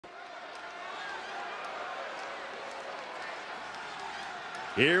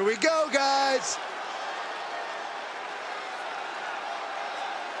Here we go, guys.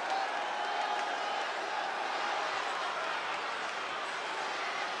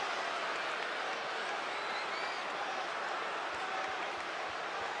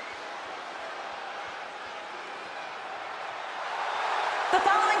 The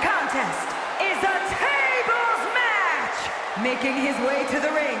following contest is a tables match. Making his way to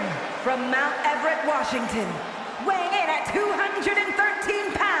the ring from Mount Everett, Washington, weighing in at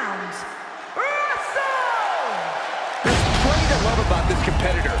 213 pounds, Russell! There's plenty to love about this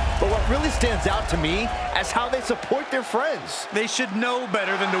competitor, but what really stands out to me is how they support their friends. They should know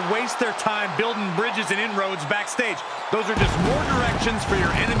better than to waste their time building bridges and inroads backstage. Those are just more directions for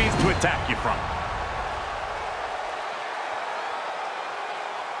your enemies to attack you from.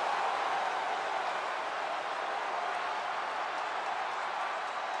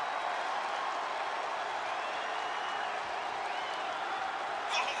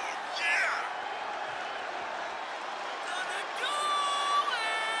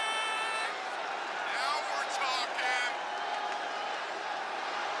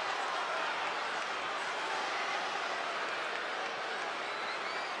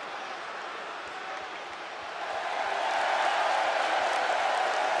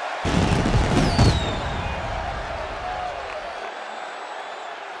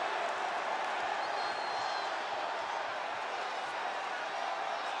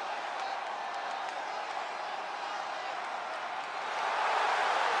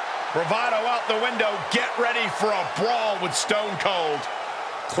 Bravado out the window. Get ready for a brawl with Stone Cold.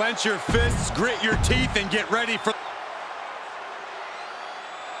 Clench your fists, grit your teeth, and get ready for...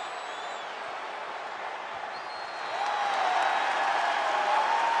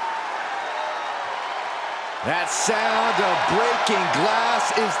 That sound of breaking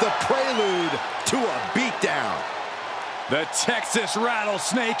glass is the prelude to a beatdown. The Texas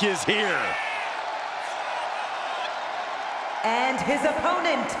Rattlesnake is here. And his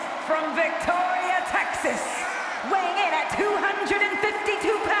opponent from Victoria, Texas, weighing in at 252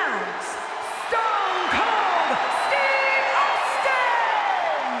 pounds, Stone Cold Steve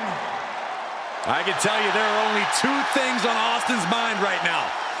Austin! I can tell you there are only two things on Austin's mind right now.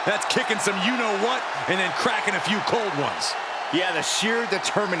 That's kicking some you-know-what and then cracking a few cold ones. Yeah, the sheer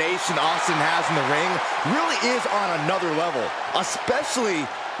determination Austin has in the ring really is on another level, especially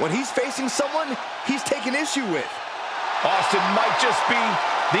when he's facing someone he's taken issue with. Austin might just be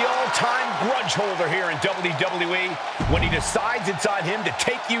the all-time grudge holder here in WWE. When he decides it's on him to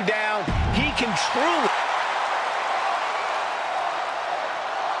take you down, he can truly...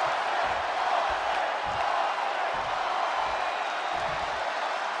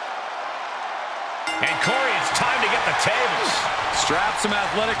 And Corey, it's time to get the tables. Strap some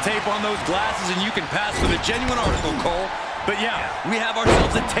athletic tape on those glasses and you can pass for the genuine article, Cole. But yeah, we have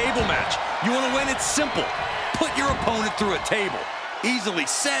ourselves a table match. You want to win? It's simple. Put your opponent through a table. Easily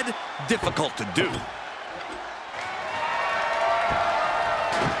said, difficult to do.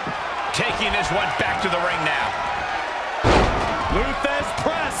 Taking this one back to the ring now. Luthez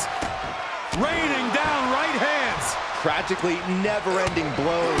press. Raining down right hands. Practically never-ending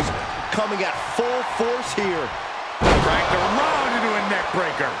blows coming at full force here. Cranked around into a neck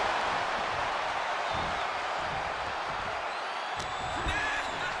breaker.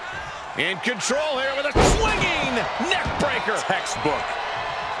 In control here with a swinging neck breaker. Textbook.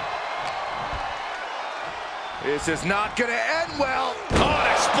 This is not going to end well. Oh,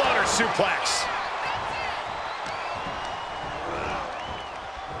 an exploder suplex.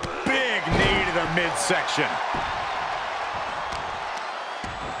 Big knee to the midsection.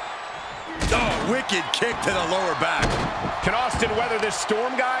 Oh, wicked kick to the lower back. Can Austin weather this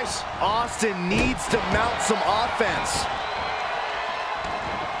storm, guys? Austin needs to mount some offense.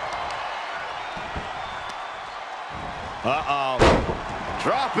 Uh-oh.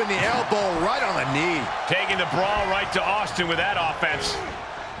 Dropping the elbow right on the knee. Taking the brawl right to Austin with that offense.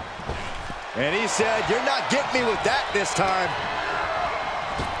 And he said, "You're not getting me with that this time."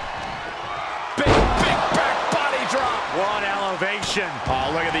 Big back body drop. One elevation. Oh,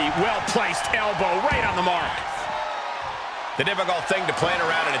 look at the well-placed elbow right on the mark. The difficult thing to plan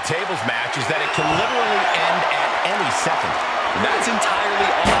around in a tables match is that it can literally end at any second. That's entirely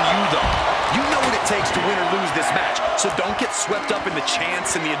on you, though. You know what it takes to win or lose this match, so don't get swept up in the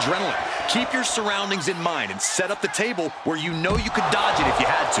chance and the adrenaline. Keep your surroundings in mind and set up the table where you know you could dodge it if you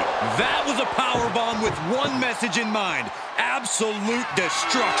had to. That was a powerbomb with one message in mind: absolute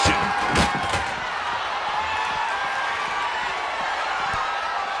destruction.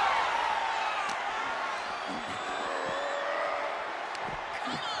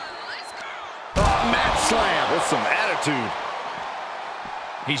 Mat slam with some attitude.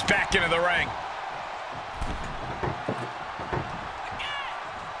 He's back into the ring.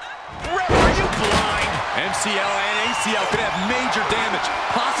 Are you blind? MCL and ACL could have major damage,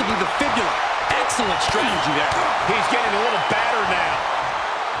 possibly the fibula. Excellent strategy there. He's getting a little battered now.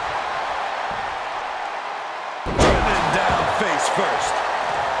 Driven down face first.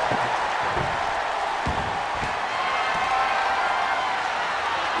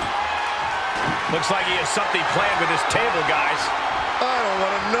 Looks like he has something planned with his table, guys. I don't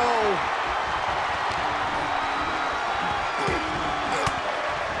want to know.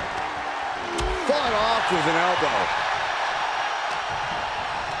 Fought off with an elbow.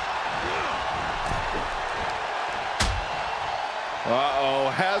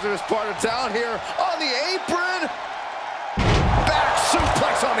 Uh-oh, hazardous part of town here on the apron. Back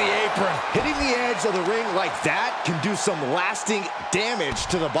suplex on the apron. Hitting the edge of the ring like that can do some lasting damage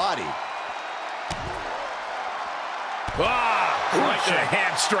to the body. Right to the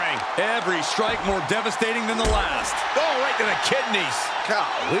hamstring. Every strike more devastating than the last. Oh, right to the kidneys.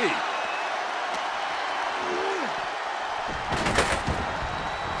 Golly.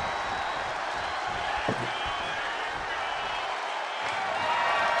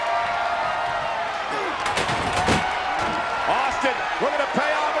 Austin, we're going to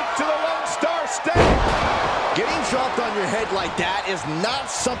pay homage to the Lone Star State. Getting dropped on your head like that is not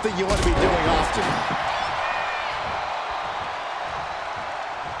something you want to be doing often.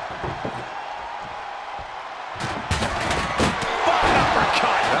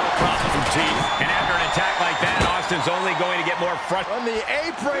 And after an attack like that, Austin's only going to get more frustrated. On the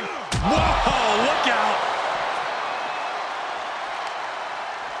apron. Whoa, look out.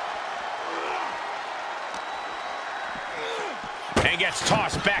 And gets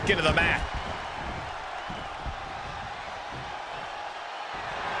tossed back into the mat.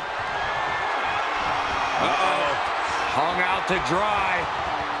 Uh-oh. Hung out to dry.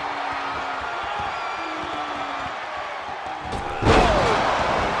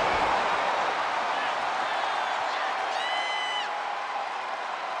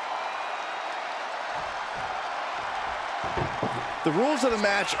 The rules of the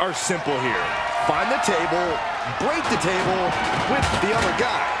match are simple here. Find the table, break the table with the other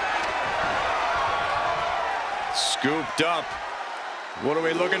guy. Scooped up. What are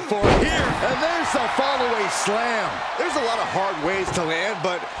we looking for here? And there's the fall-away slam. There's a lot of hard ways to land,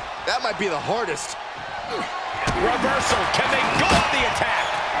 but that might be the hardest. Reversal. Can they go on the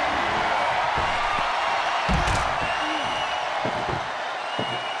attack?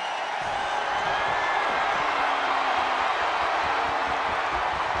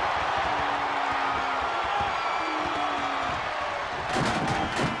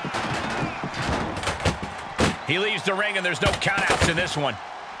 He leaves the ring, and there's no countouts in this one.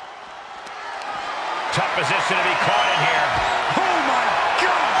 Tough position to be caught in here. Oh, my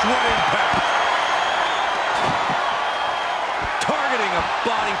gosh, what impact. Targeting a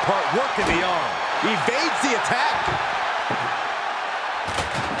body part, working the arm. Evades the attack.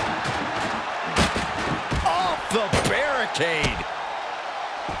 Off the barricade.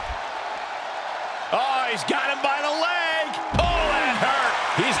 Oh, he's got him by the leg. Oh, that hurt.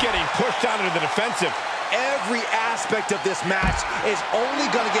 He's getting pushed down into the defensive. Every aspect of this match is only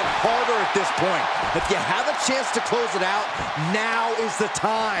going to get harder at this point. If you have a chance to close it out, now is the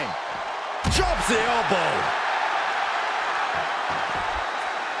time. Drops the elbow.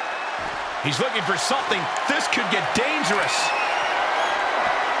 He's looking for something. This could get dangerous.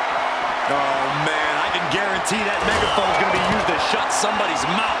 Oh, man, I can guarantee that megaphone is going to be used to shut somebody's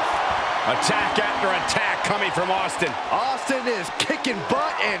mouth. Attack after attack coming from Austin. Austin is kicking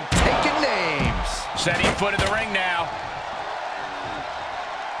butt and taking names. Setting foot in the ring now.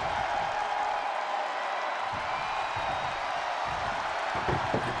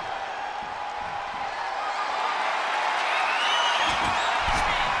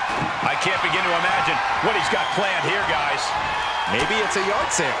 I can't begin to imagine what he's got planned here, guys. Maybe it's a yard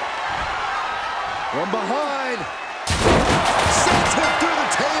sale. From behind. Sends him through the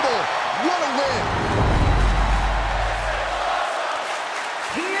table. What a win.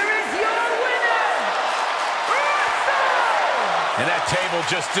 Here is your winner, And that table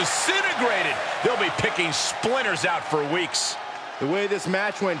just disintegrated. They'll be picking splinters out for weeks. The way this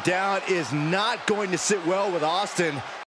match went down is not going to sit well with Austin.